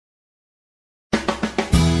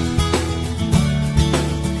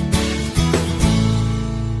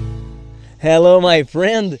Hello my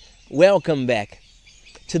friend, welcome back.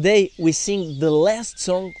 Today we sing the last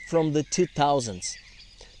song from the 2000s,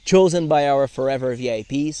 chosen by our forever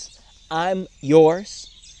VIPs, I'm Yours,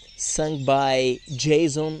 sung by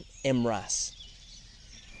Jason Mraz.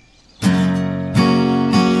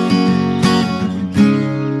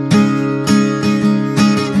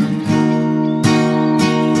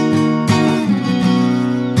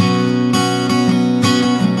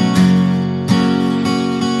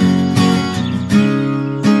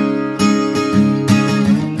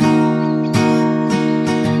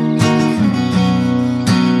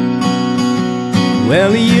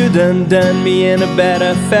 Well, you done me in a bed,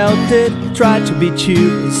 I felt it. Tried to beat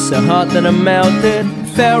you, it's so hot that I melted.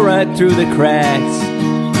 Fell right through the cracks,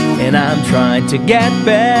 and I'm trying to get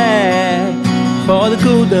back. For the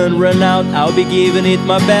cool done run out, I'll be giving it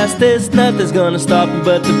my bestest. Nothing's gonna stop me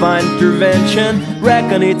but divine intervention.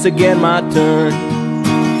 Reckon it's again my turn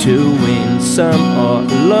to win some or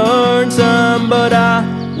learn some, but I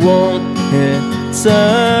won't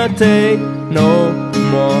hesitate no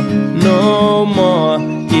more, no more.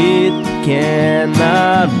 It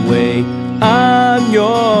cannot wait. I'm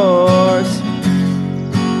yours.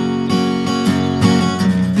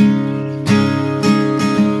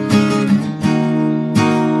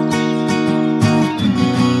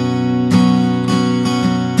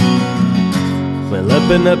 Well,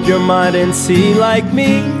 open up your mind and see like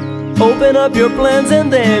me. Open up your plans and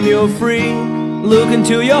damn, you're free. Look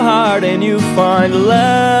into your heart and you find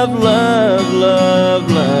love, love, love,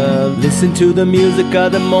 love. Listen to the music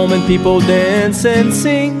of the moment, people dance and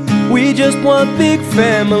sing. We just one big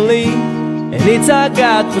family, and it's our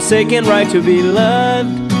God-forsaken right to be loved,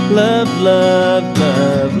 love, love,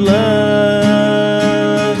 love,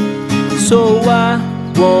 love. So I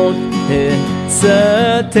won't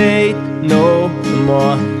hesitate no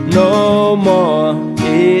more, no more.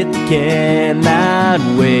 It cannot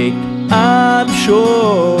wait. I'm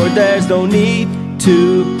sure there's no need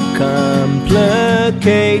to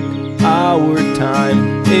complicate. Our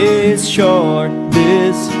time is short,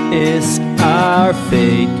 this is our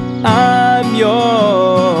fate. I'm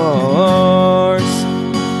yours.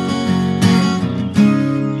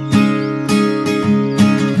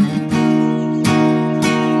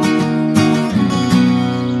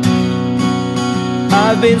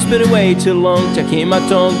 I've been spinning way too long, checking my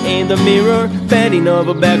tongue in the mirror, bending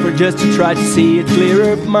over backward just to try to see it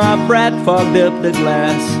clearer. My breath fogged up the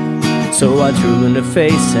glass, so I drew in the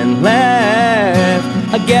face and laughed.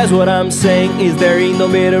 I guess what I'm saying is there ain't no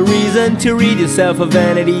better reason to rid yourself of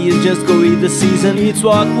vanity, is just go with the season. It's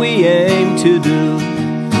what we aim to do.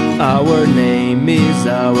 Our name is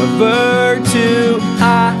our virtue.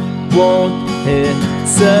 I won't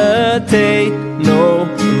hesitate no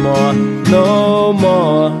more, no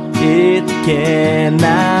more. It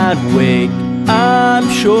cannot wait. I'm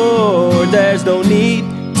sure there's no need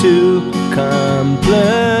to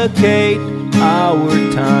complicate. Our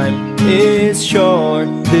time is short,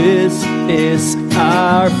 this is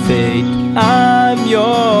our fate. I'm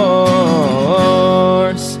yours.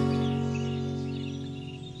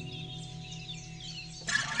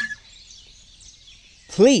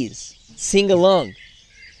 Please sing along.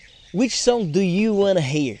 Which song do you want to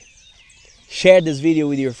hear? Share this video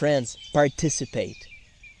with your friends. Participate.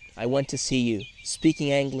 I want to see you speaking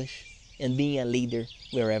English and being a leader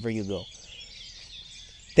wherever you go.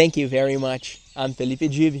 Thank you very much. I'm Felipe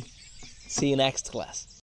Givi. See you next class.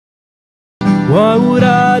 What would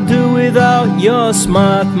I do without your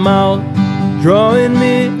smart mouth? Drawing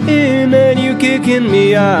me in and you kicking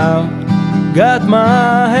me out. Got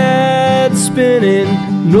my head spinning,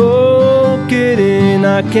 no kidding,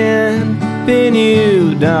 I can't pin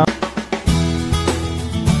you down.